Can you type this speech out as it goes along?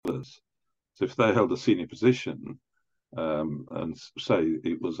So if they held a senior position, and say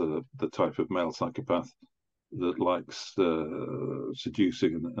it was the type of male psychopath that likes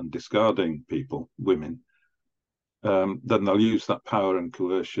seducing and discarding people, women, then they'll use that power and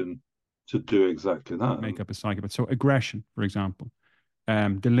coercion to do exactly that. Make up a psychopath. So aggression, for example,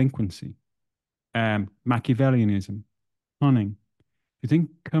 delinquency, Machiavellianism, cunning. Do you think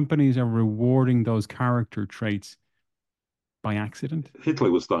companies are rewarding those character traits by accident?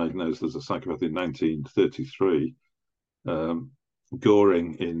 Hitler was diagnosed as a psychopath in 1933.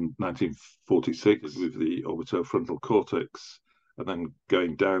 Goring in 1946 with the orbitofrontal cortex, and then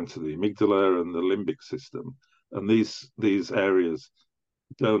going down to the amygdala and the limbic system. And these areas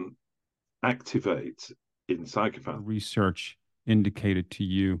don't activate in psychopaths. Research indicated to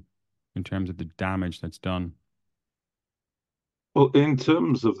you in terms of the damage that's done? Well, in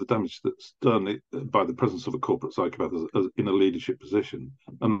terms of the damage that's done by the presence of a corporate psychopath in a leadership position,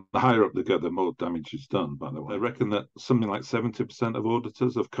 and the higher up they go, the more damage is done, by the way. I reckon that something like 70% of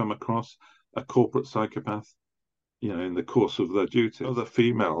auditors have come across a corporate psychopath, in the course of their duty. Other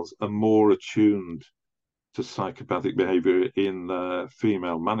females are more attuned to psychopathic behavior in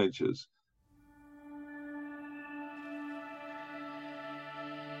female managers.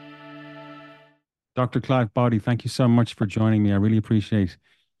 Dr. Clive Boddy, thank you so much for joining me. I really appreciate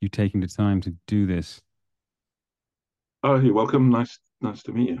you taking the time to do this. Oh, you're welcome. Nice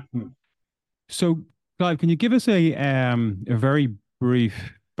to meet you. So, Clive, can you give us a very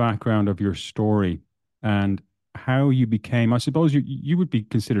brief background of your story and how you became, I suppose you would be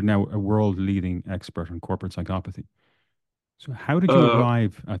considered now a world-leading expert in corporate psychopathy. So how did you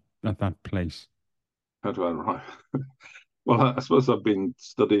arrive at that place? How do I arrive? Well, I suppose I've been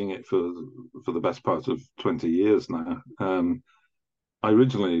studying it for the best part of 20 years now. I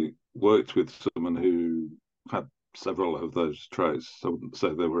originally worked with someone who had several of those traits. I wouldn't say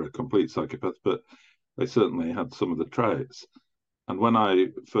they were a complete psychopath, but they certainly had some of the traits. And when I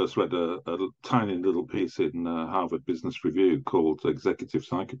first read a tiny little piece in Harvard Business Review called Executive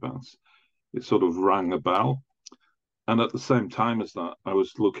Psychopaths, it sort of rang a bell. And at the same time as that, I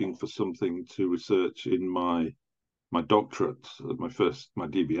was looking for something to research in my doctorate, my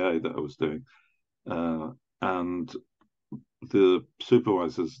DBA that I was doing, and the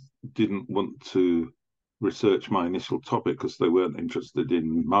supervisors didn't want to research my initial topic because they weren't interested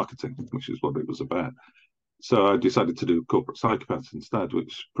in marketing, which is what it was about. So I decided to do corporate psychopaths instead,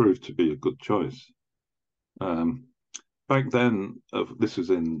 which proved to be a good choice. Back then, this was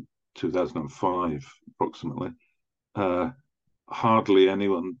in 2005 approximately, hardly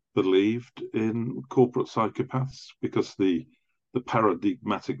anyone believed in corporate psychopaths because the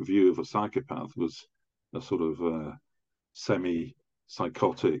paradigmatic view of a psychopath was a sort of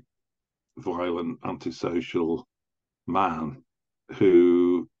semi-psychotic, violent, antisocial man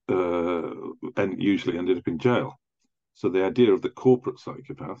who usually ended up in jail. So the idea of the corporate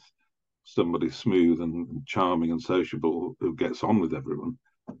psychopath, somebody smooth and charming and sociable who gets on with everyone,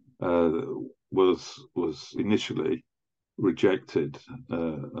 was initially rejected.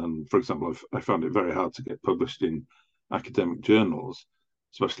 And for example, I found it very hard to get published in academic journals,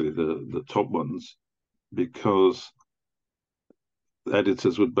 especially the top ones, because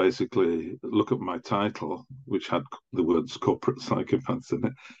editors would basically look at my title, which had the words corporate psychopaths in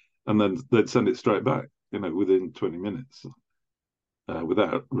it, and then they'd send it straight back, within 20 minutes,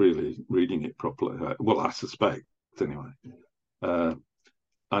 without really reading it properly. Well, I suspect, anyway.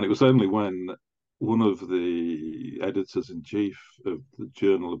 And it was only when one of the editors-in-chief of the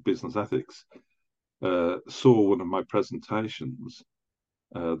Journal of Business Ethics saw one of my presentations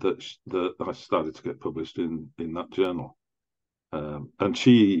that I started to get published in that journal. And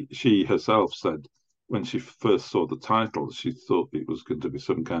she herself said when she first saw the title, she thought it was going to be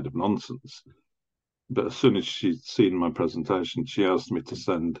some kind of nonsense. But as soon as she'd seen my presentation, she asked me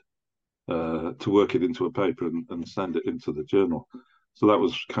to work it into a paper and send it into the journal. So that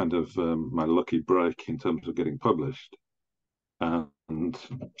was kind of my lucky break in terms of getting published. And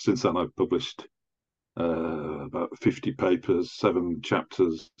since then, I've published about 50 papers, 7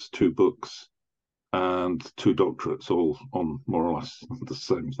 chapters, 2 books, and 2 doctorates, all on more or less the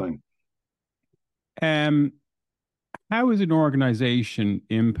same thing. How is an organization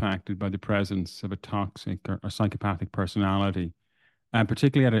impacted by the presence of a toxic or psychopathic personality, and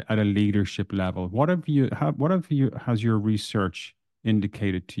particularly at a leadership level? What has your research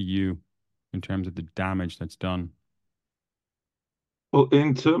indicated to you in terms of the damage that's done? Well,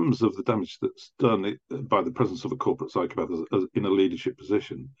 in terms of the damage that's done by the presence of a corporate psychopath in a leadership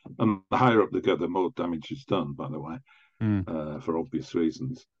position, and the higher up they go, the more damage is done, by the way, for obvious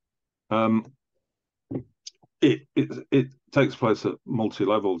reasons. it takes place at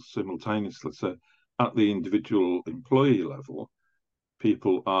multi-levels simultaneously. So at the individual employee level,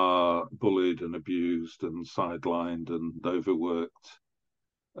 people are bullied and abused and sidelined and overworked.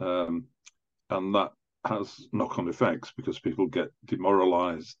 And that has knock-on effects because people get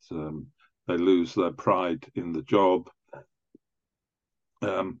demoralized. They lose their pride in the job.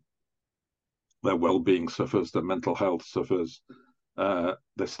 Their well-being suffers, their mental health suffers.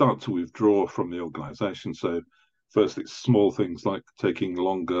 They start to withdraw from the organization. So first it's small things like taking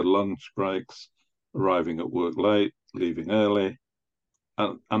longer lunch breaks, arriving at work late, leaving early,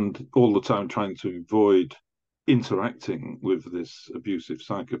 and all the time trying to avoid interacting with this abusive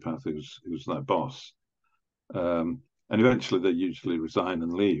psychopath who's their boss. And eventually they usually resign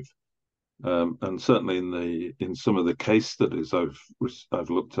and leave. And certainly in some of the case studies I've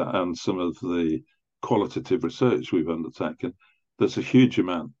looked at and some of the qualitative research we've undertaken, there's a huge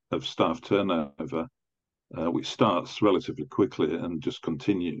amount of staff turnover, which starts relatively quickly and just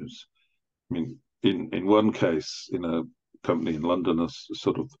continues. I mean, in one case, in a company in London, a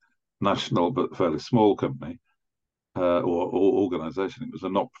sort of national but fairly small company or organisation, it was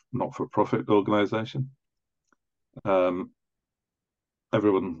a not-for-profit organisation.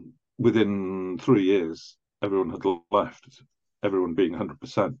 Everyone within 3 years, everyone had left, everyone being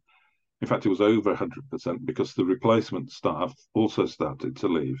 100%. In fact, it was over 100% because the replacement staff also started to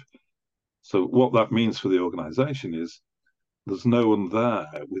leave. So what that means for the organisation is there's no one there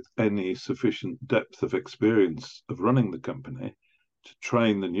with any sufficient depth of experience of running the company to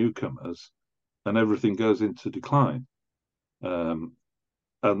train the newcomers, and everything goes into decline. And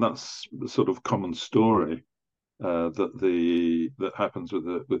that's the sort of common story that happens with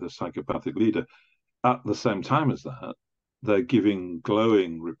a psychopathic leader. At the same time as that, they're giving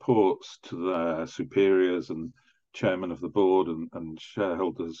glowing reports to their superiors and chairman of the board and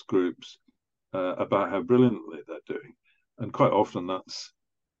shareholders groups about how brilliantly they're doing. And quite often that's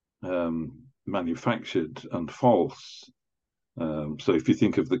manufactured and false. So if you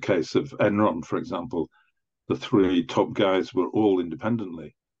think of the case of Enron, for example, the 3 top guys were all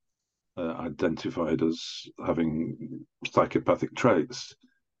independently identified as having psychopathic traits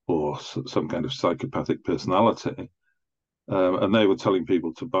or some kind of psychopathic personality. And they were telling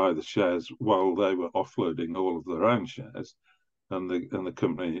people to buy the shares while they were offloading all of their own shares. And the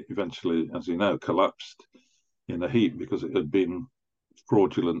company eventually, as you know, collapsed in a heap because it had been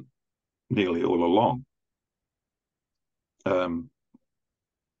fraudulent nearly all along. And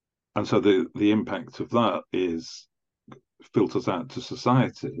so the impact of that filters out to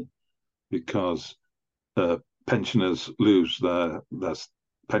society because pensioners lose their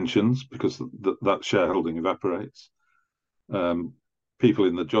pensions because that shareholding evaporates. People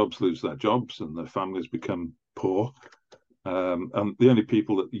in the jobs lose their jobs and their families become poor. And the only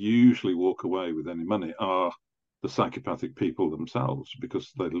people that usually walk away with any money are the psychopathic people themselves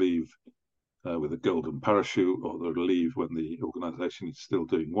because they leave with a golden parachute, or they leave when the organization is still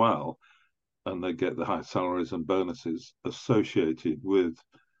doing well, and they get the high salaries and bonuses associated with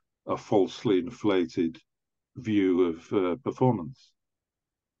a falsely inflated view of performance.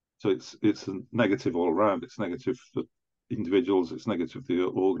 So it's a negative all around. It's negative for individuals, it's negative for the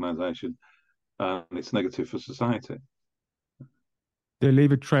organization, and it's negative for society. They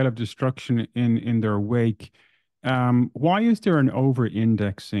leave a trail of destruction in their wake. Why is there an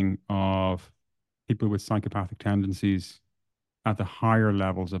over-indexing of people with psychopathic tendencies at the higher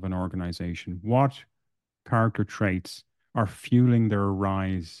levels of an organization? What character traits are fueling their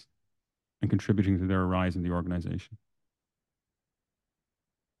rise and contributing to their rise in the organization?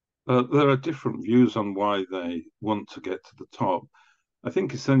 There are different views on why they want to get to the top. I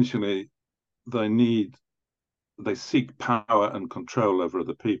think essentially they seek power and control over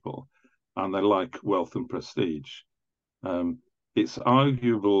other people, and they like wealth and prestige. It's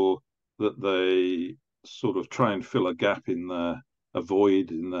arguable that they sort of try and fill a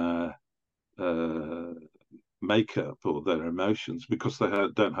void in their makeup or their emotions because they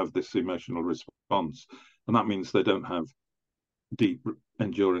don't have this emotional response, and that means they don't have deep,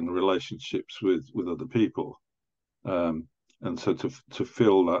 enduring relationships with other people. And so to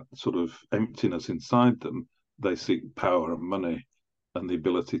fill that sort of emptiness inside them, they seek power and money and the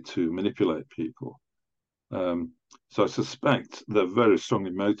ability to manipulate people. So I suspect they're very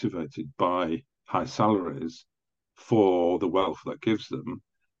strongly motivated by high salaries for the wealth that gives them,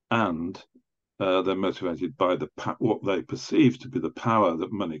 and they're motivated by what they perceive to be the power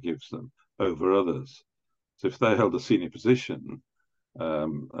that money gives them over others. So if they held a senior position,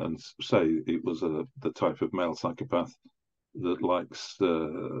 and say it was the type of male psychopath that likes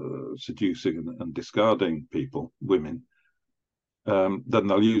seducing and discarding women, then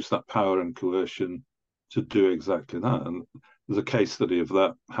they'll use that power and coercion to do exactly that. And there's a case study of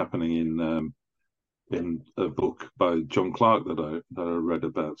that happening in a book by John Clark that I read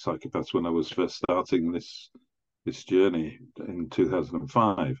about psychopaths when I was first starting this journey in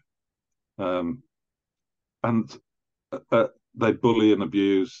 2005. And they bully and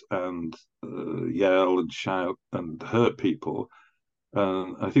abuse and yell and shout and hurt people.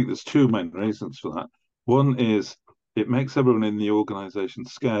 And I think there's two main reasons for that. One is it makes everyone in the organization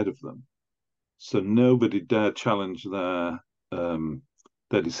scared of them. So nobody dare challenge their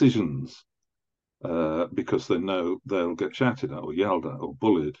decisions because they know they'll get shouted at or yelled at or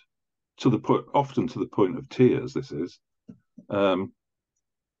bullied to the point, often to the point of tears. This is, and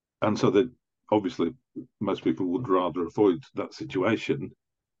so they obviously most people would rather avoid that situation,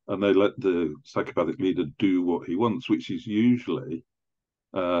 and they let the psychopathic leader do what he wants, which is usually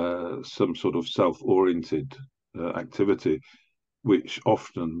some sort of self-oriented activity, which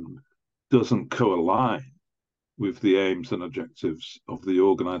often doesn't co-align with the aims and objectives of the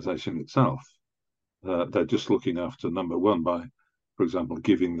organization itself. They're just looking after number one by, for example,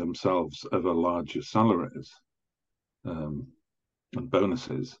 giving themselves ever larger salaries and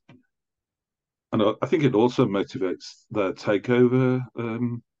bonuses. And I think it also motivates their takeover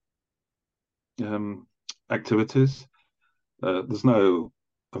activities.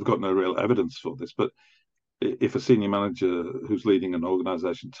 I've got no real evidence for this, but if a senior manager who's leading an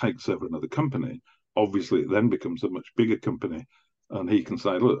organization takes over another company, obviously it then becomes a much bigger company. And he can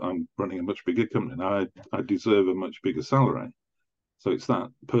say, look, I'm running a much bigger company now. I deserve a much bigger salary. So it's that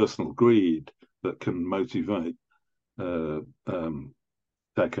personal greed that can motivate takeovers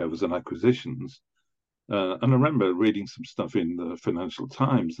and acquisitions. And I remember reading some stuff in the Financial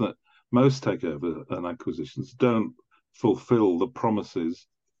Times that most takeover and acquisitions don't fulfill the promises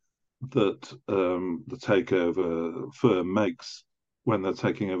that the takeover firm makes when they're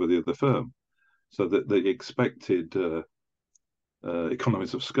taking over the other firm. So that the expected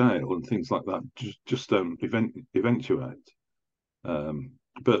economies of scale and things like that just don't eventuate.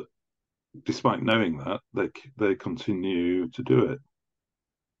 But despite knowing that, they continue to do it.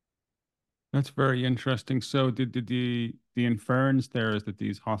 That's very interesting. So the inference there is that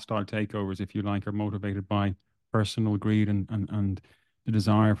these hostile takeovers, if you like, are motivated by personal greed and the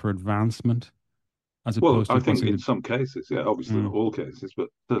desire for advancement, as Well, opposed I to think possibly in some cases, yeah, obviously not all cases, but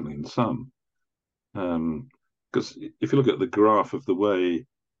certainly in some. Because if you look at the graph of the way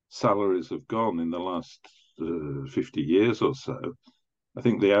salaries have gone in the last 50 years or so, I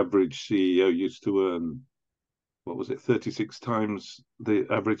think the average CEO used to earn, what was it, 36 times the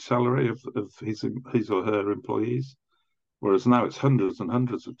average salary of his or her employees, whereas now it's hundreds and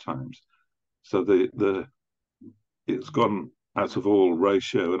hundreds of times. So it's gone out of all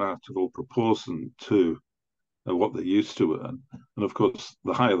ratio and out of all proportion to what they used to earn. And of course,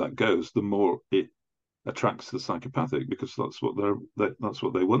 the higher that goes, the more it attracts the psychopathic, because that's what that's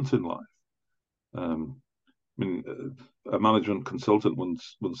what they want in life. I mean, a management consultant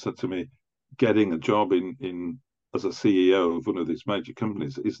once said to me, getting a job in as a CEO of one of these major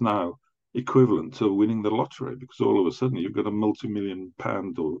companies is now equivalent to winning the lottery, because all of a sudden you've got a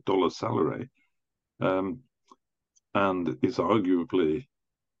multi-million-pound or dollar salary, and it's arguably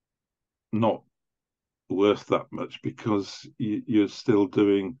not worth that much because you're still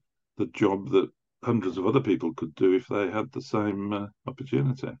doing the job that hundreds of other people could do if they had the same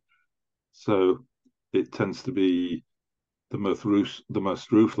opportunity. So it tends to be the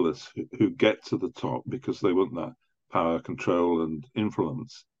most ruthless who get to the top because they want that power, control, and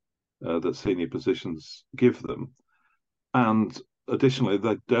influence that senior positions give them. And additionally,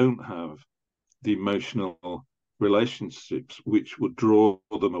 they don't have the emotional relationships which would draw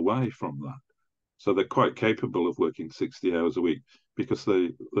them away from that. So they're quite capable of working 60 hours a week because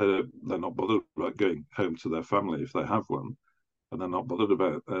they're not bothered about going home to their family if they have one, and they're not bothered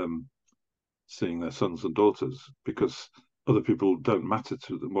about seeing their sons and daughters because other people don't matter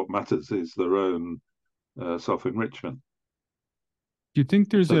to them. What matters is their own self-enrichment. Do you think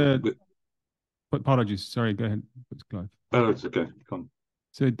there's apologies, sorry, go ahead, Clive. Oh, it's okay. Come on.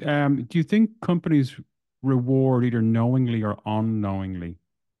 So, do you think companies reward either knowingly or unknowingly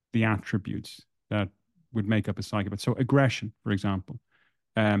the attributes that would make up a psychopath? So, aggression, for example,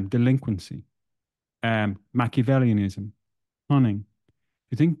 delinquency, Machiavellianism, cunning.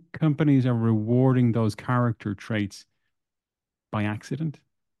 Do you think companies are rewarding those character traits by accident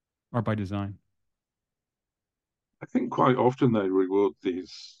or by design? I think quite often they reward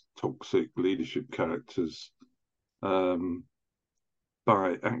these toxic leadership characters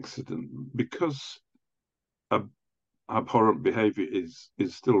by accident because abhorrent behavior is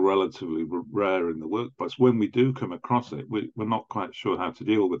still relatively rare in the workplace. When we do come across it, we're not quite sure how to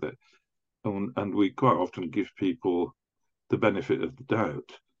deal with it. and we quite often give people the benefit of the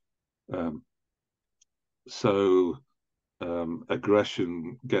doubt. Um, so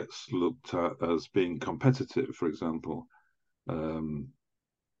aggression gets looked at as being competitive, for example, um,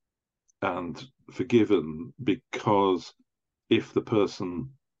 and forgiven because if the person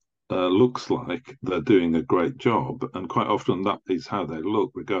looks like they're doing a great job, and quite often that is how they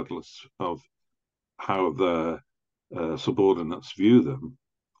look, regardless of how their subordinates view them,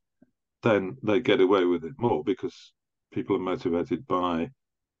 then they get away with it more because people are motivated by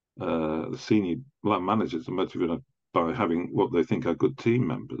the senior land managers are motivated by having what they think are good team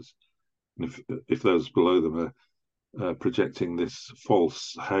members. And if those below them are projecting this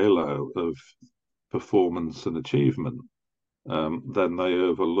false halo of performance and achievement, then they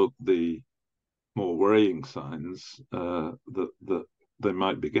overlook the more worrying signs that they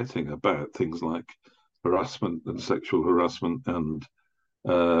might be getting about things like harassment and sexual harassment and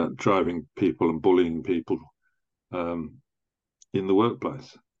driving people and bullying people um, in the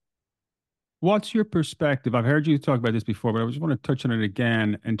workplace. What's your perspective? I've heard you talk about this before, but I just want to touch on it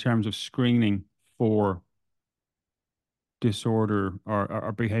again in terms of screening for disorder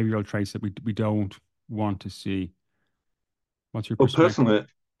or behavioral traits that we don't want to see. What's your Well, perspective? personally,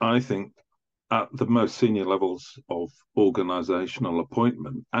 I think at the most senior levels of organizational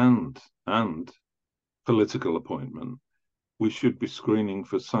appointment and political appointment, we should be screening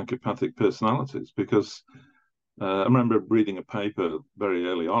for psychopathic personalities because I remember reading a paper very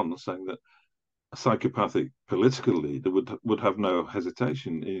early on saying that a psychopathic political leader would have no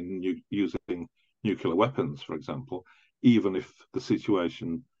hesitation in using nuclear weapons, for example, even if the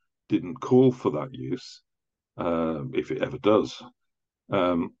situation didn't call for that use, if it ever does,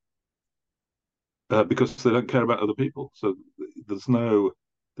 um, because they don't care about other people. So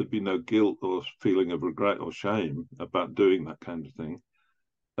there'd be no guilt or feeling of regret or shame about doing that kind of thing,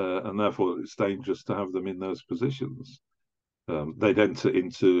 and therefore it's dangerous to have them in those positions. They'd enter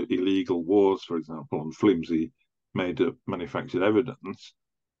into illegal wars, for example, on flimsy made-up manufactured evidence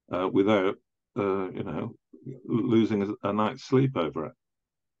without, losing a night's sleep over it.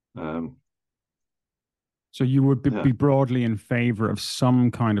 Um, So you would yeah. be broadly in favor of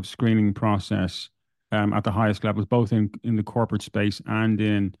some kind of screening process at the highest levels, both in the corporate space and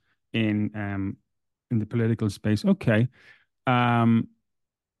in in the political space. Okay. Um,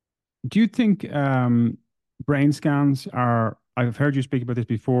 do you think brain scans are? I've heard you speak about this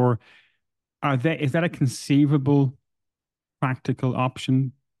before. Are they? Is that a conceivable practical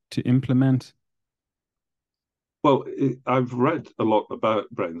option to implement? Well, I've read a lot about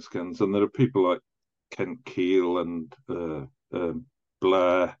brain scans, and there are people like Kent Keel and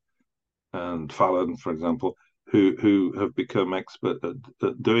Blair and Fallon, for example, who have become expert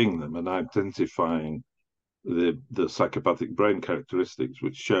at doing them and identifying the psychopathic brain characteristics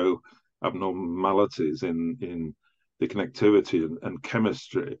which show abnormalities in the connectivity and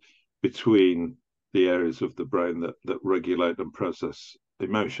chemistry between the areas of the brain that regulate and process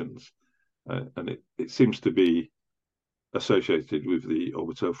emotions. And it seems to be associated with the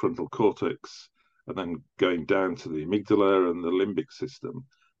orbitofrontal cortex and then going down to the amygdala and the limbic system.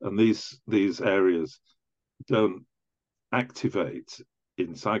 And these areas don't activate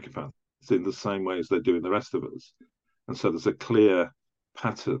in psychopaths in the same way as they do in the rest of us. And so there's a clear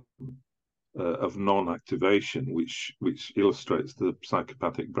pattern of non-activation, which illustrates the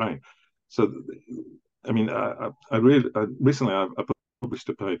psychopathic brain. So, I mean, recently I published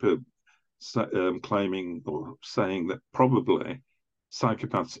a paper claiming or saying that probably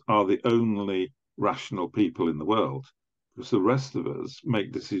psychopaths are the only rational people in the world because the rest of us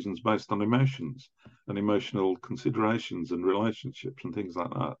make decisions based on emotions and emotional considerations and relationships and things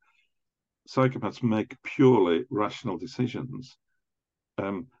like that. Psychopaths make purely rational decisions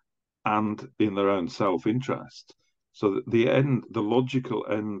and in their own self-interest. So that the logical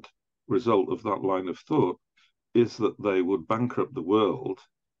end result of that line of thought is that they would bankrupt the world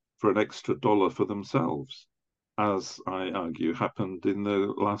for an extra dollar for themselves, as I argue happened in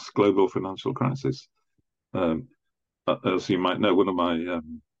the last global financial crisis. As you might know, one of my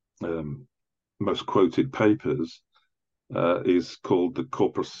most quoted papers is called The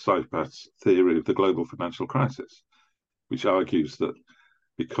Corporate Psychopaths Theory of the Global Financial Crisis, which argues that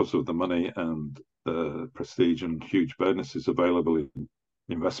because of the money and prestige and huge bonuses available in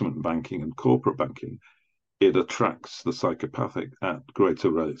investment banking and corporate banking, it attracts the psychopathic at greater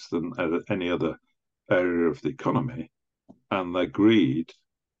rates than any other area of the economy. And their greed,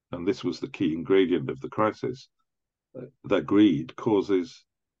 and this was the key ingredient of the crisis, their greed causes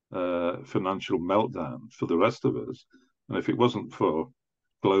financial meltdown for the rest of us. And if it wasn't for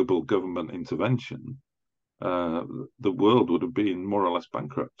global government intervention, the world would have been more or less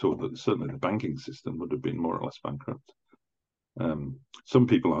bankrupt, or certainly the banking system would have been more or less bankrupt. Some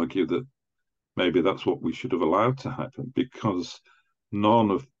people argue that maybe that's what we should have allowed to happen, because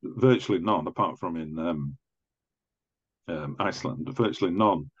virtually none, apart from in Iceland, virtually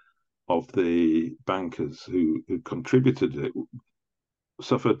none of the bankers who contributed it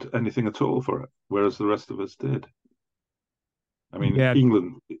suffered anything at all for it, whereas the rest of us did. I mean, Yeah,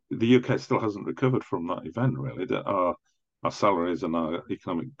 England, the UK still hasn't recovered from that event, really. That our salaries and our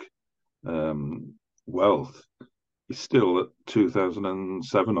economic wealth is still at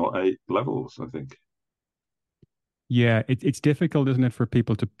 2007 or 8 levels, I think. yeah. It's difficult, isn't it, for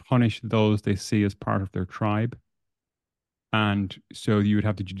people to punish those they see as part of their tribe? And so you would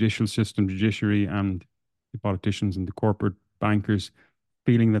have the judicial system, judiciary, and the politicians and the corporate bankers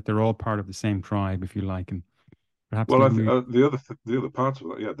feeling that they're all part of the same tribe, if you like, and perhaps Well, leaving. the other part of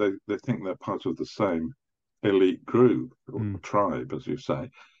that, yeah, they think they're part of the same elite group or Mm, tribe, as you say.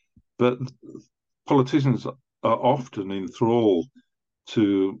 But politicians are often in thrall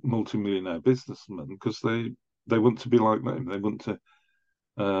to multimillionaire businessmen because they want to be like them. They want to,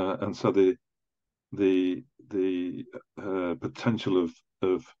 and so the potential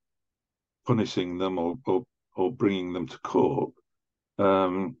of punishing them or bringing them to court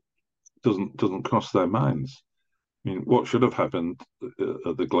um, doesn't cross their minds. I mean, what should have happened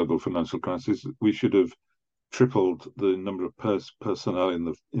at the global financial crisis? We should have tripled the number of personnel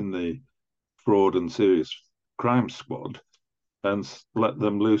in the fraud and serious crime squad and let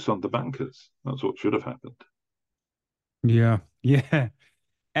them loose on the bankers. That's what should have happened. yeah, yeah.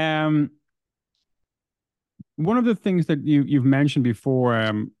 Um, One of the things that you've mentioned before,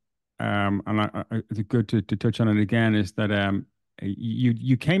 and it's good to touch on it again, is that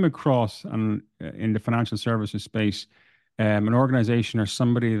you came across in the financial services space an organization or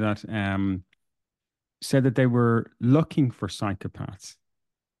somebody that said that they were looking for psychopaths,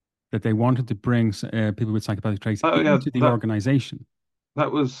 that they wanted to bring people with psychopathic traits Oh yeah, into the organization.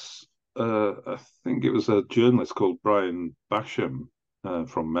 that was I think it was a journalist called Brian Basham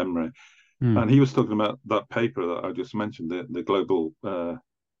from memory, Hmm. and he was talking about that paper that I just mentioned, the global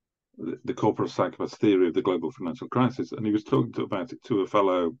the corporate psychopath theory of the global financial crisis, and he was talking about it to a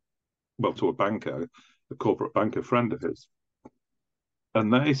fellow, well, to a banker, a corporate banker friend of his,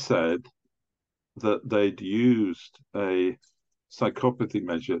 and they said that they'd used a psychopathy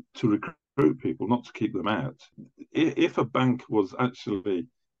measure to recruit people, not to keep them out. If a bank was actually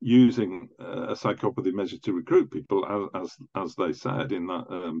using a psychopathy measure to recruit people, as they said in that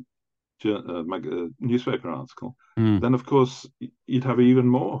newspaper article, Hmm. then of course you'd have even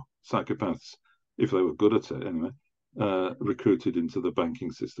more psychopaths, if they were good at it anyway, recruited into the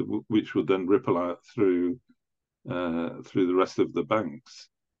banking system, which would then ripple out through the rest of the banks,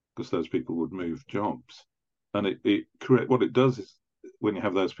 because those people would move jobs. And it create what it does is, when you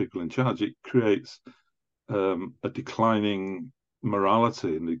have those people in charge, it creates a declining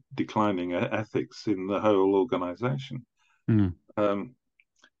morality and declining ethics in the whole organization. Hmm. Um,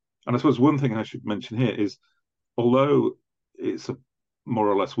 and I suppose one thing I should mention here is, although it's more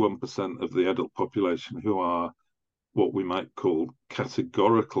or less 1% of the adult population who are what we might call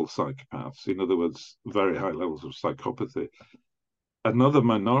categorical psychopaths, in other words, very high levels of psychopathy, another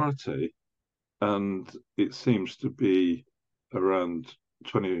minority, and it seems to be around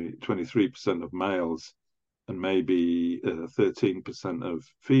 23% of males and maybe 13% of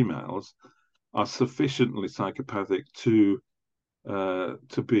females, are sufficiently psychopathic to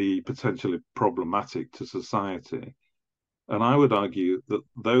be potentially problematic to society. And I would argue that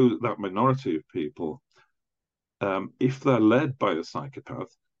that minority of people, if they're led by a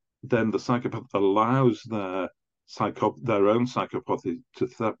psychopath, then the psychopath allows their own psychopathy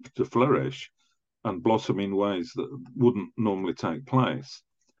to flourish and blossom in ways that wouldn't normally take place.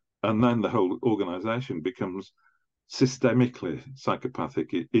 And then the whole organization becomes systemically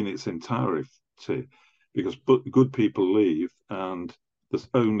psychopathic in its entirety, because good people leave and there's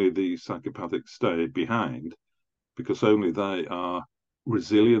only the psychopathic stay behind, because only they are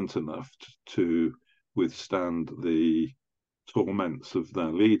resilient enough to withstand the torments of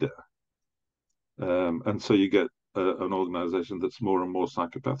their leader. And so you get an organization that's more and more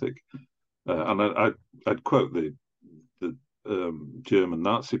psychopathic. I'd quote the German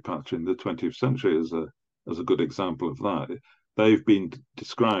Nazi Party in the 20th century as a good example of that. They've been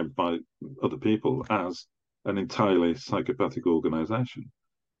described by other people as an entirely psychopathic organization.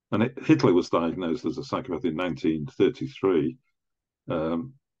 And Hitler was diagnosed as a psychopath in 1933,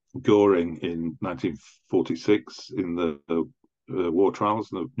 Goring in 1946 in the war trials,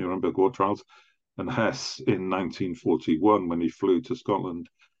 the Nuremberg war trials, and Hess in 1941 when he flew to Scotland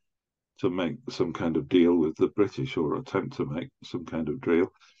to make some kind of deal with the British, or attempt to make some kind of deal.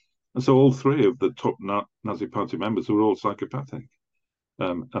 And so all three of the top Nazi Party members were all psychopathic.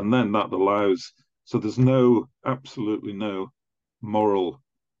 And then that allows, so there's absolutely no moral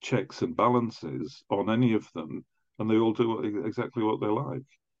checks and balances on any of them, and they all do exactly what they like.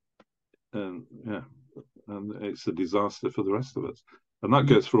 And yeah, and it's a disaster for the rest of us. And that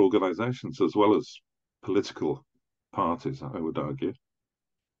goes for organizations as well as political parties, I would argue.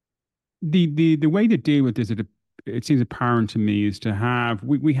 The way to deal with this, it seems apparent to me, is to have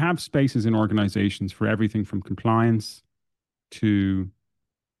we have spaces in organizations for everything from compliance to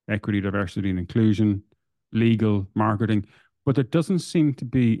equity, diversity, and inclusion, legal, marketing. But there doesn't seem to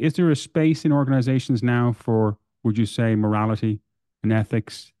be, is there a space in organizations now for, would you say, morality and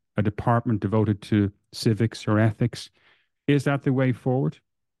ethics, a department devoted to civics or ethics? Is that the way forward?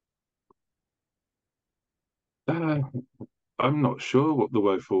 Uh, I'm not sure what the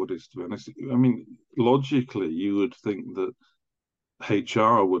way forward is, to be honest. I mean, logically, you would think that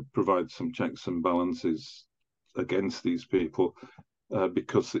HR would provide some checks and balances against these people,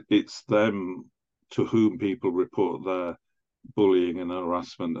 because it's them to whom people report their bullying and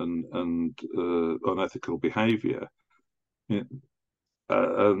harassment and unethical behaviour. Yeah.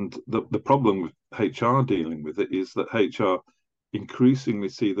 And the problem with HR dealing with it is that HR increasingly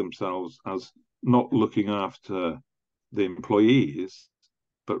see themselves as not looking after the employees,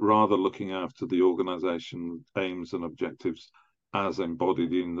 but rather looking after the organisation aims and objectives as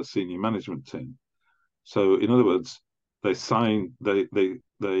embodied in the senior management team. So, in other words, they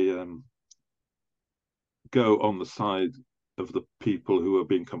go on the side of the people who are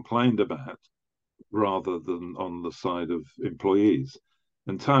being complained about rather than on the side of employees.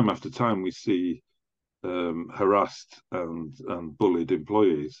 And time after time, we see harassed and bullied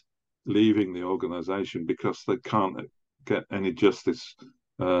employees leaving the organisation because they can't get any justice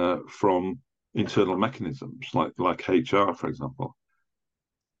from internal mechanisms like HR, for example.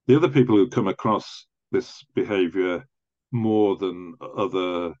 The other people who come across this behaviour more than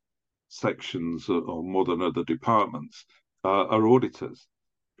other sections or more than other departments are auditors,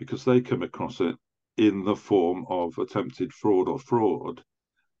 because they come across it in the form of attempted fraud or fraud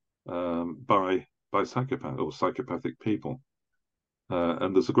by psychopathic people.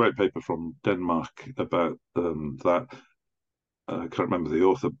 And there's a great paper from Denmark about that. I can't remember the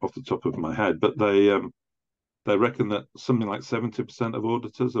author off the top of my head, but they reckon that something like 70% of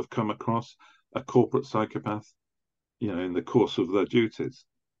auditors have come across a corporate psychopath, in the course of their duties.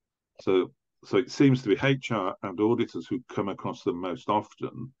 So it seems to be HR and auditors who come across them most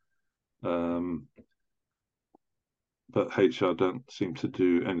often, but HR don't seem to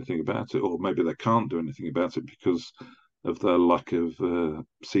do anything about it, or maybe they can't do anything about it because of their lack of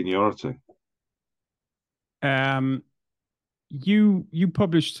seniority. You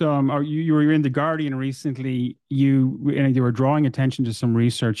published some, or you were in the Guardian recently. You were drawing attention to some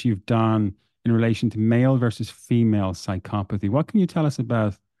research you've done in relation to male versus female psychopathy. What can you tell us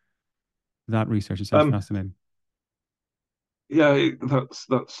about that research? It sounds fascinating. Yeah,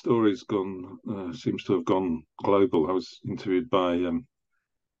 that story's gone. Seems to have gone global. I was interviewed by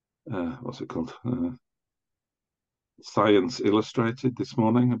what's it called? Science Illustrated this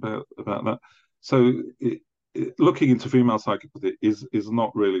morning about that. So looking into female psychopathy is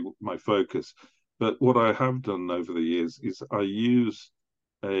not really my focus, but what I have done over the years is I use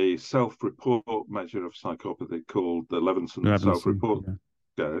a self-report measure of psychopathy called the Levinson self-report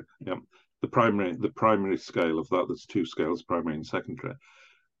scale. Yeah, the primary scale of that. There's two scales, primary and secondary.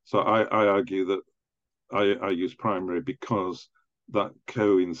 So I argue that I use primary because that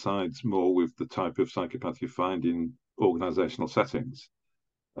coincides more with the type of psychopath you find in organizational settings,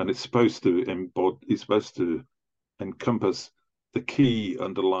 and it's supposed to encompass the key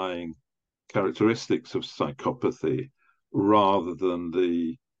underlying characteristics of psychopathy rather than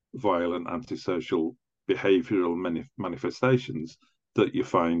the violent antisocial behavioral manifestations that you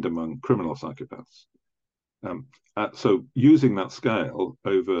find among criminal psychopaths. So using that scale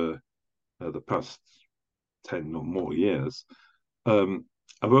over the past 10 or more years, I've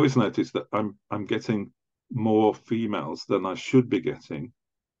always noticed that I'm getting more females than I should be getting,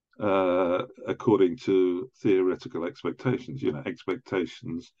 according to theoretical expectations,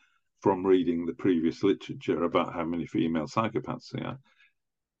 expectations from reading the previous literature about how many female psychopaths there are.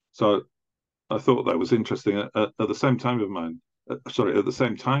 So I thought that was interesting. At the same time at the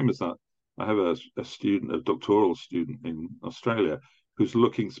same time as that, I have a doctoral student in Australia who's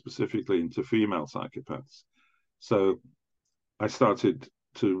looking specifically into female psychopaths. So I started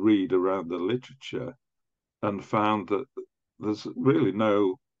to read around the literature and found that there's really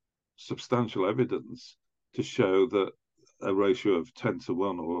no substantial evidence to show that a ratio of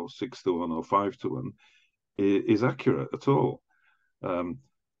 10-1 or 6-1 or 5-1 is accurate at all.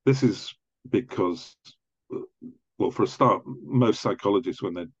 This is because, well, for a start, most psychologists,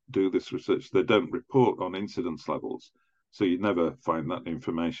 when they do this research, they don't report on incidence levels. So you never find that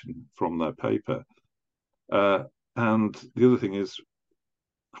information from their paper. And the other thing is,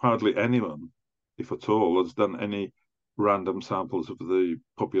 hardly anyone, if at all, has done any random samples of the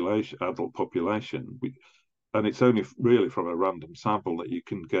population, adult population. And it's only really from a random sample that you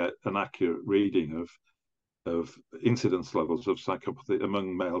can get an accurate reading of incidence levels of psychopathy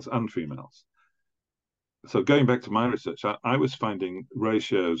among males and females. So going back to my research, I was finding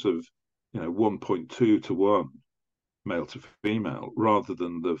ratios of 1.2 to 1 male to female rather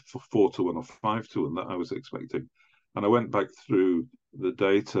than the 4-1 or 5-1 that I was expecting. And I went back through the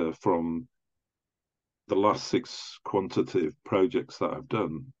data from the last 6 quantitative projects that I've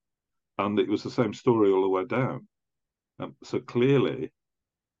done, and it was the same story all the way down. So clearly,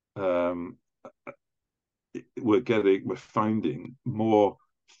 we're finding more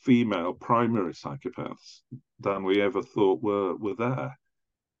female primary psychopaths than we ever thought were there,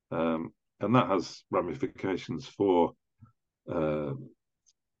 and that has ramifications for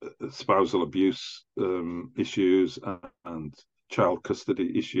spousal abuse issues and child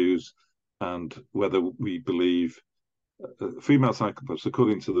custody issues, and whether we believe female psychopaths,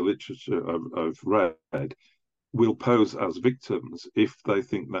 according to the literature I've read, will pose as victims if they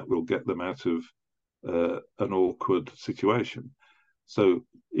think that will get them out of an awkward situation. So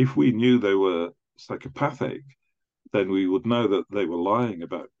if we knew they were psychopathic, then we would know that they were lying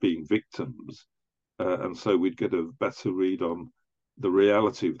about being victims. And so we'd get a better read on the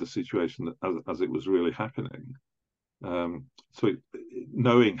reality of the situation as it was really happening. So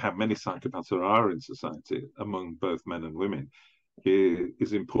knowing how many psychopaths there are in society among both men and women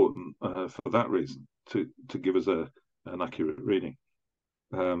is important for that reason, to give us an accurate reading.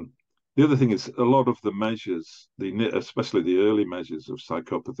 The other thing is a lot of the measures, especially the early measures of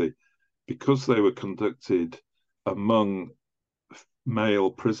psychopathy, because they were conducted among male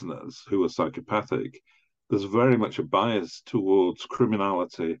prisoners who were psychopathic, there's very much a bias towards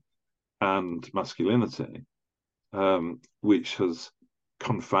criminality and masculinity, which has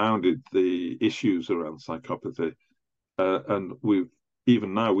confounded the issues around psychopathy. And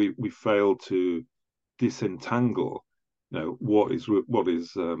even now we fail to disentangle, what is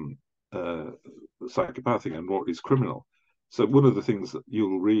psychopathic and what is criminal. So one of the things that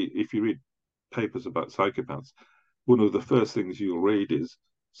you'll read, if you read papers about psychopaths, one of the first things you'll read is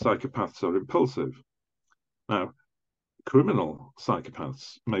psychopaths are impulsive. Now, criminal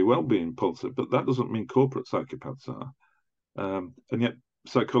psychopaths may well be impulsive, but that doesn't mean corporate psychopaths are. And yet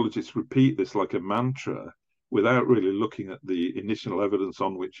psychologists repeat this like a mantra without really looking at the initial evidence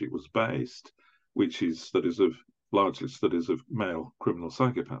on which it was based, which is largely studies of male criminal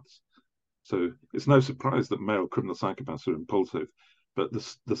psychopaths. So it's no surprise that male criminal psychopaths are impulsive, but the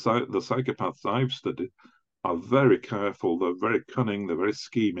psychopaths I've studied are very careful, they're very cunning, they're very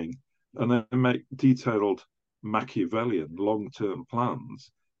scheming, and they make detailed Machiavellian long-term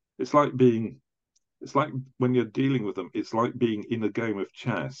plans. It's like when you're dealing with them, it's like being in a game of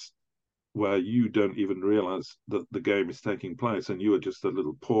chess where you don't even realize that the game is taking place and you are just a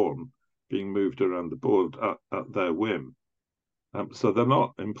little pawn being moved around the board at their whim. So they're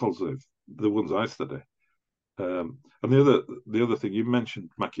not impulsive, the ones I study. And the other thing, you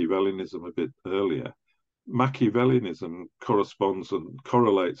mentioned Machiavellianism a bit earlier. Machiavellianism corresponds and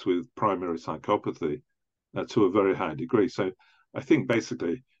correlates with primary psychopathy to a very high degree. So I think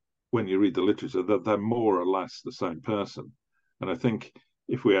basically when you read the literature, that they're more or less the same person. And I think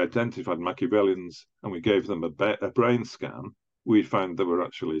if we identified Machiavellians and we gave them a brain scan, we found they were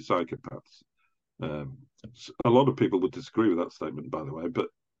actually psychopaths. A lot of people would disagree with that statement, by the way, but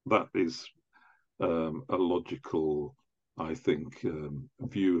that is a logical, I think,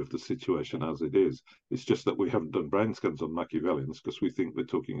 view of the situation as it is. It's just that we haven't done brain scans on Machiavellians because we think we're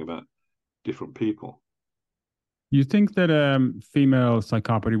talking about different people. You think that female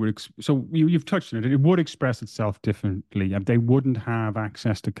psychopathy would, so you've touched on it, it would express itself differently. They wouldn't have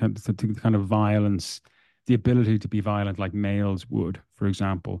access to kind of violence, the ability to be violent like males would, for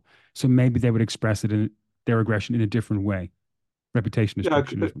example. So maybe they would express it in their aggression in a different way. Reputation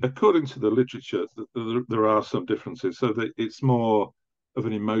destruction. Yeah, according to the literature, there are some differences. So that it's more of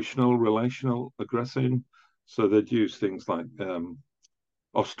an emotional, relational aggression. So they'd use things like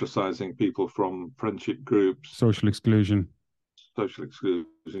ostracizing people from friendship groups, social exclusion,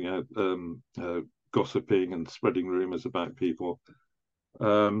 gossiping and spreading rumors about people.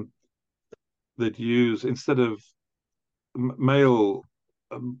 They'd use, instead of male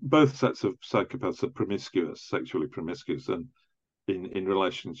both sets of psychopaths are promiscuous, sexually promiscuous, and in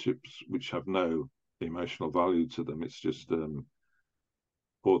relationships which have no emotional value to them. It's just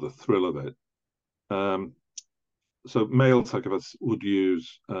for the thrill of it. So male psychopaths would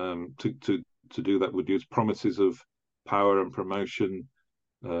use to do that, would use promises of power and promotion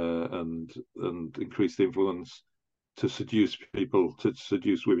and increased influence to seduce people, to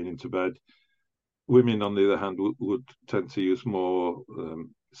seduce women into bed. Women, on the other hand, would tend to use more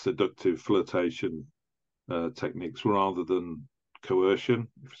seductive flirtation techniques rather than coercion,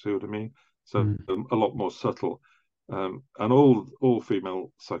 if you see what I mean. So a lot more subtle. And all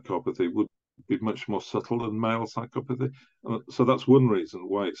female psychopathy would be much more subtle than male psychopathy. So that's one reason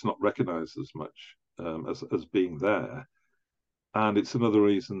why it's not recognized as much as being there. And it's another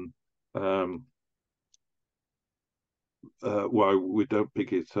reason why we don't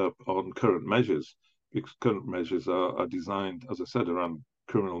pick it up on current measures, because current measures are designed, as I said, around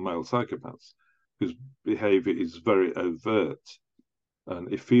criminal male psychopaths, whose behavior is very overt.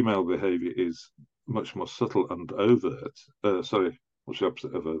 And if female behavior is much more subtle and overt, sorry, what's the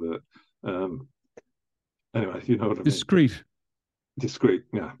opposite of overt? Anyway, you know what I mean. Discreet. Discreet,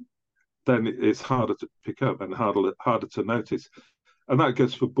 yeah. Then it's harder to pick up and harder to notice. And that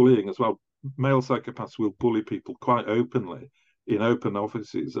goes for bullying as well. Male psychopaths will bully people quite openly in open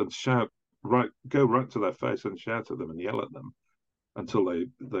offices and go right to their face and shout at them and yell at them until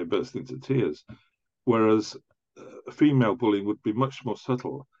they burst into tears. Whereas female bullying would be much more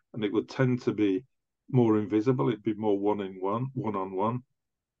subtle, and it would tend to be more invisible. It'd be more one-on-one.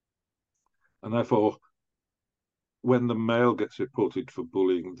 And therefore, when the male gets reported for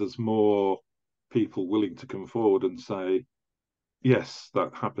bullying, there's more people willing to come forward and say, yes,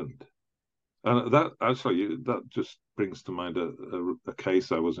 that happened. And that just brings to mind a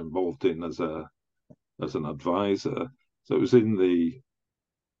case I was involved in as an advisor. So it was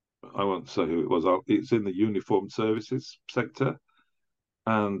I won't say who it was. It's in the uniformed services sector,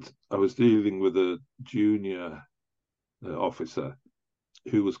 and I was dealing with a junior officer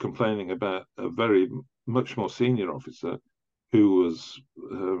who was complaining about a very much more senior officer who was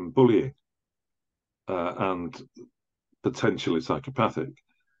bullying and potentially psychopathic.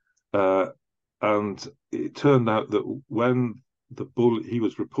 And it turned out that when he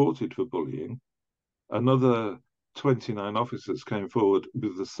was reported for bullying, another 29 officers came forward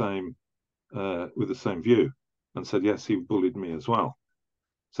with the same view and said, yes, he bullied me as well.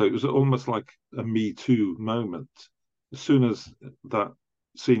 So it was almost like a Me Too moment. As soon as that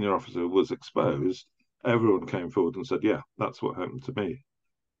senior officer was exposed, everyone came forward and said, yeah, that's what happened to me.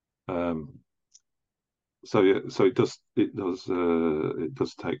 So it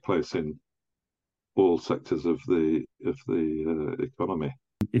does take place in all sectors of the economy.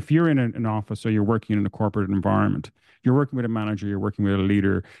 If you're in an office or you're working in a corporate environment, you're working with a manager, you're working with a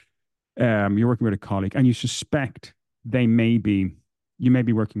leader, you're working with a colleague, and you suspect you may be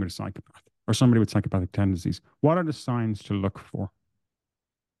working with a psychopath or somebody with psychopathic tendencies. What are the signs to look for?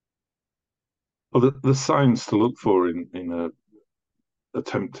 Well, the signs to look for in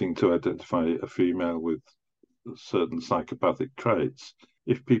attempting to identify a female with certain psychopathic traits,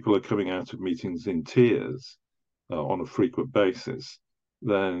 if people are coming out of meetings in tears on a frequent basis,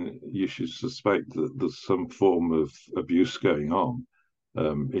 then you should suspect that there's some form of abuse going on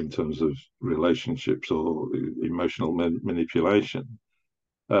in terms of relationships or emotional manipulation.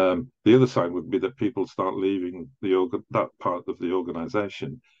 The other sign would be that people start leaving that part of the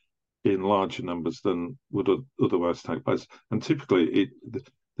organisation in larger numbers than would otherwise take place. And typically,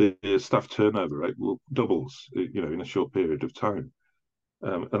 the staff turnover rate doubles, in a short period of time.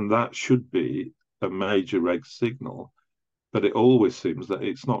 And that should be a major red signal, but it always seems that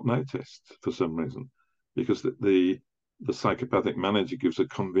it's not noticed for some reason, because the psychopathic manager gives a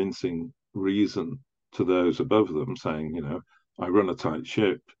convincing reason to those above them, saying, I run a tight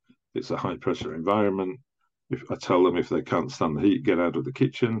ship, it's a high pressure environment. If I tell them if they can't stand the heat, get out of the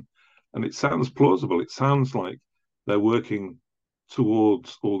kitchen. And it sounds plausible. It sounds like they're working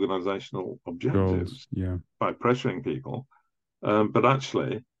towards organizational objectives by pressuring people. But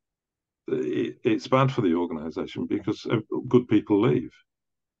actually, it's bad for the organization because good people leave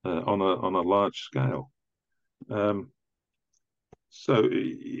on a large scale. So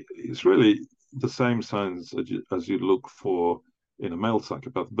it's really the same signs as you look for in a male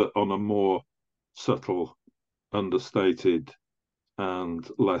psychopath, but on a more subtle, understated, and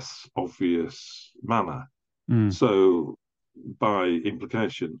less obvious manner. So, by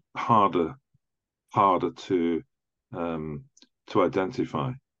implication, harder to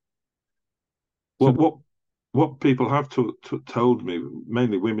identify. What people have told me,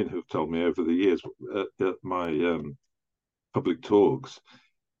 mainly women who've told me over the years at my public talks,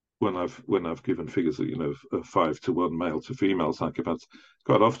 when I've given figures that of 5 to 1 male to female psychopaths,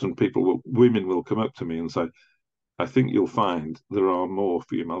 quite often women will come up to me and say, "I think you'll find there are more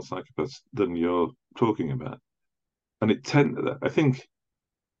female psychopaths than you're talking about," and I think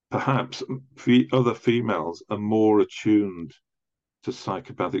perhaps other females are more attuned to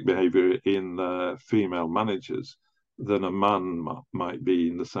psychopathic behavior in female managers than a man might be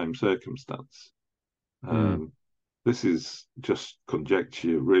in the same circumstance. Mm. This is just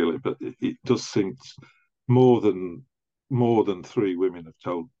conjecture, really, but it does seem more than 3 women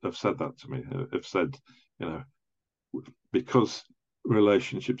have said that to me. Have said, you know, because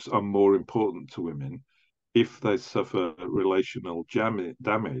relationships are more important to women, if they suffer relational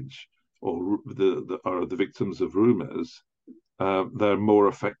damage or are the victims of rumors, they're more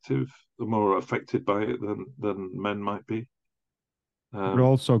affected by it than men might be. But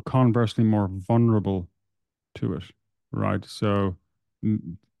also conversely more vulnerable to it, right? So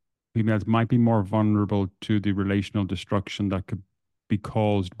females might be more vulnerable to the relational destruction that could be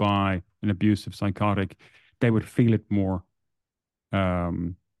caused by an abusive psychotic. They would feel it more.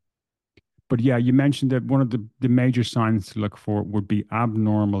 Um, but yeah, you mentioned that one of the major signs to look for would be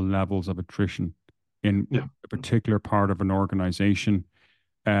abnormal levels of attrition in Yeah, a particular part of an organization.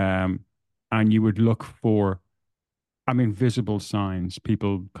 Um, and you would look for, I mean, visible signs,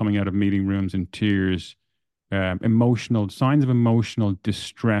 people coming out of meeting rooms in tears, emotional signs of emotional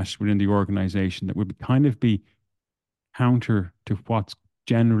distress within the organization that would kind of be counter to what's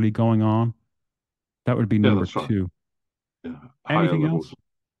generally going on. That would be yeah, number that's right. two. Yeah, higher Anything levels. else?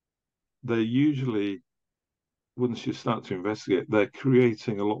 They usually, once you start to investigate, they're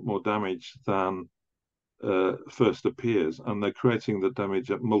creating a lot more damage than first appears, and they're creating the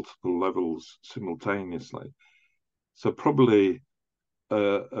damage at multiple levels simultaneously. So probably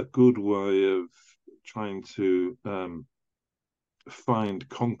a good way of trying to find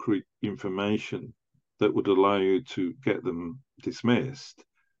concrete information that would allow you to get them dismissed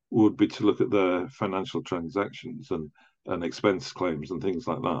would be to look at their financial transactions and expense claims and things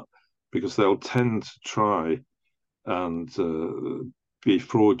like that, because they'll tend to try and be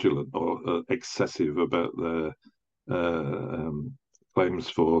fraudulent or excessive about their claims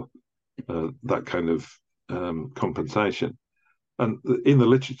for that kind of compensation. And in the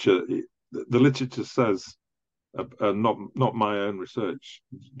literature says, not my own research,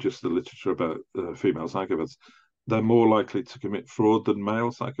 just the literature about female psychopaths, they're more likely to commit fraud than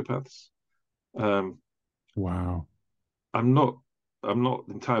male psychopaths. Um, Wow. I'm not I'm not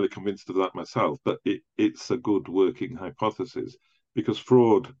entirely convinced of that myself, but it's a good working hypothesis because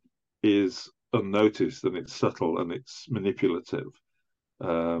fraud is unnoticed and it's subtle and it's manipulative.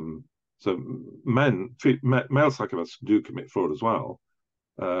 Um, so male psychopaths do commit fraud as well,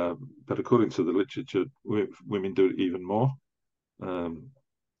 but according to the literature, women do it even more. Um,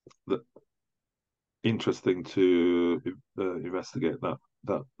 that interesting to investigate that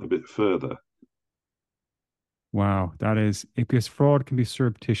a bit further. Wow. That is, because fraud can be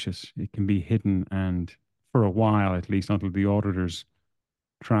surreptitious. It can be hidden and for a while, at least until the auditors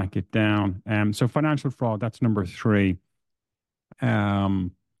track it down. So financial fraud, that's number three.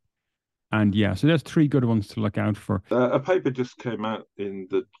 Um, and yeah, so there's three good ones to look out for. A paper just came out in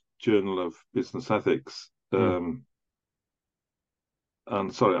the Journal of Business Ethics. Mm,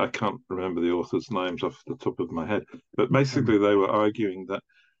 And sorry, I can't remember the authors' names off the top of my head, but um, basically they were arguing that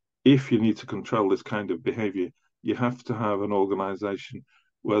if you need to control this kind of behavior, you have to have an organization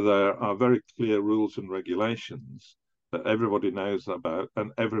where there are very clear rules and regulations that everybody knows about,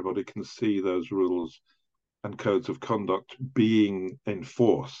 and everybody can see those rules and codes of conduct being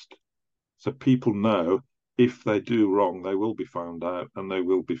enforced. So people know if they do wrong, they will be found out and they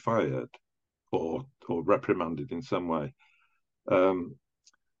will be fired or reprimanded in some way. Um,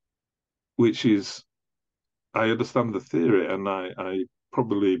 which is, I understand the theory, and I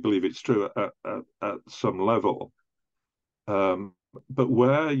probably believe it's true at some level. Um, but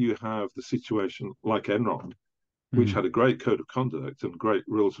where you have the situation like Enron, which mm, had a great code of conduct and great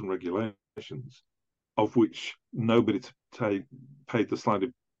rules and regulations, of which paid the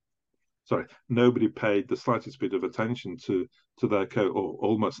slightest nobody paid the slightest bit of attention to their code, or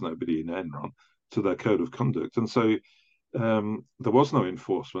almost nobody in Enron to their code of conduct, and so there was no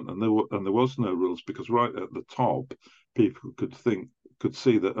enforcement and there was no rules because right at the top, people could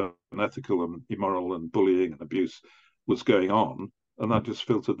see that unethical and immoral and bullying and abuse was going on, and that just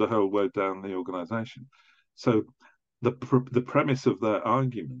filtered the whole way down the organisation. So the premise of their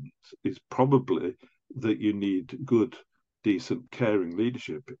argument is probably that you need good, decent, caring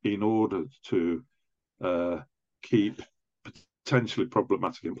leadership in order to keep potentially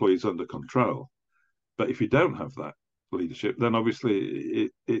problematic employees under control. But if you don't have that, leadership, then obviously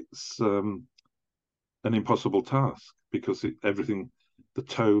it's an impossible task because everything, the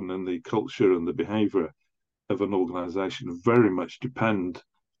tone and the culture and the behaviour of an organisation very much depend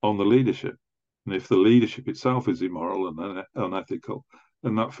on the leadership. And if the leadership itself is immoral and unethical,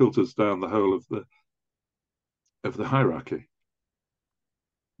 then that filters down the whole of the hierarchy.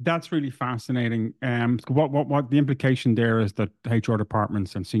 That's really fascinating. What the implication there is that HR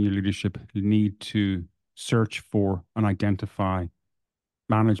departments and senior leadership need to search for and identify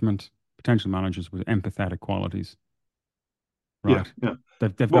potential managers with empathetic qualities, Yeah, right? yeah.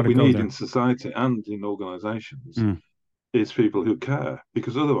 They've got What to we go need in there. society and in organisations Mm, is people who care,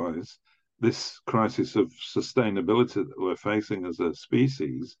 because otherwise, this crisis of sustainability that we're facing as a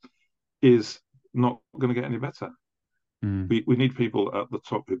species is not going to get any better. mm, We need people at the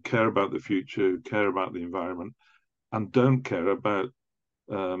top who care about the future, who care about the environment, and don't care about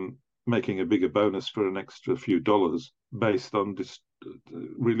um, making a bigger bonus for an extra few dollars based on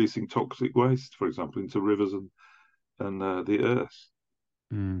releasing toxic waste, for example, into rivers and the earth.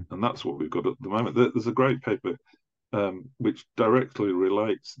 mm. And that's what we've got at the moment. There's a great paper which directly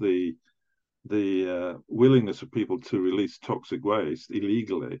relates the willingness of people to release toxic waste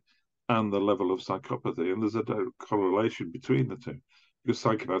illegally and the level of psychopathy. And there's a direct correlation between the two because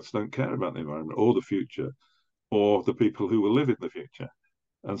psychopaths don't care about the environment or the future or the people who will live in the future.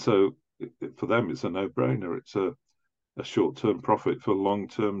 And so for them, it's a no-brainer. It's a short-term profit for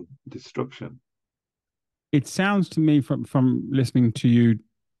long-term destruction. It sounds to me from listening to you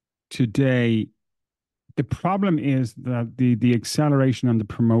today, the problem is that the acceleration and the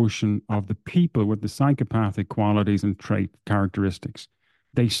promotion of the people with the psychopathic qualities and trait characteristics,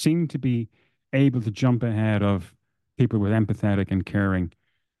 they seem to be able to jump ahead of people with empathetic and caring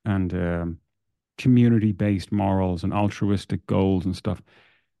and community-based morals and altruistic goals and stuff.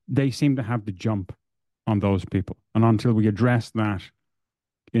 They seem to have the jump on those people. And until we address that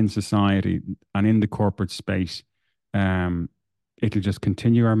in society and in the corporate space, um, it'll just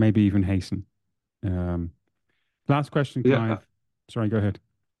continue or maybe even hasten. Um, Last question, Yeah, Clive. Sorry, go ahead.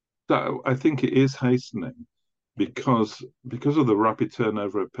 so I think it is hastening because of the rapid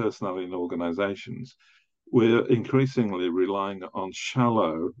turnover of personnel in organizations. We're increasingly relying on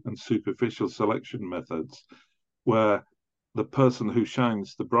shallow and superficial selection methods where the person who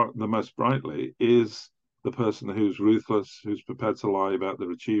shines the most brightly is the person who's ruthless, who's prepared to lie about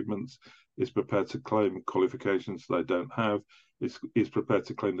their achievements, is prepared to claim qualifications they don't have, is prepared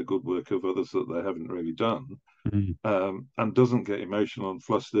to claim the good work of others that they haven't really done, Mm, and doesn't get emotional and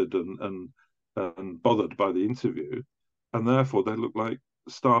flustered and bothered by the interview, and therefore they look like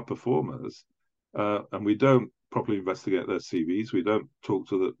star performers. And we don't properly investigate their CVs. We don't talk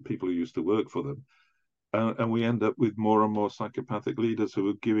to the people who used to work for them, and we end up with more and more psychopathic leaders who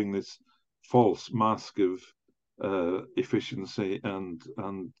are giving this false mask of efficiency and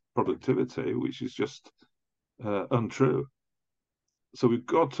productivity, which is just untrue. So we've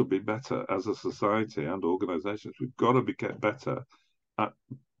got to be better as a society and organizations. We've got to get better at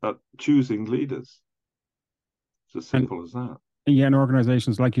at choosing leaders. It's as And simple as that. yeah, and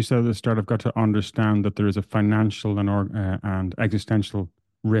organizations, like you said at the start, have got to understand that there is a financial and existential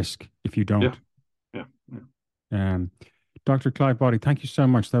risk if you Yeah, don't. yeah, yeah. Um, Dr. Clive Boddy, thank you so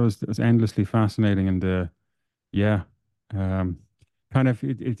much. That was endlessly fascinating and yeah, um, kind of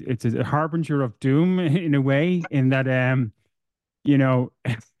it's a harbinger of doom in a way, in that you know,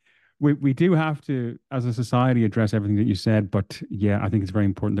 we do have to, as a society, address everything that you said. But yeah, I think it's very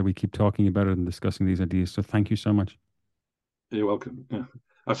important that we keep talking about it and discussing these ideas. So thank you so much. You're welcome. Yeah.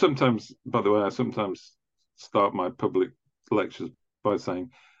 I sometimes, by the way, I sometimes start my public lectures by saying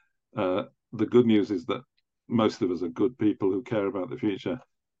the good news is that most of us are good people who care about the future.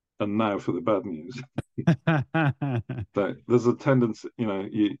 And now for the bad news. So there's a tendency,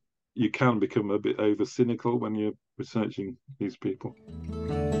 you can become a bit over cynical when you're researching these people.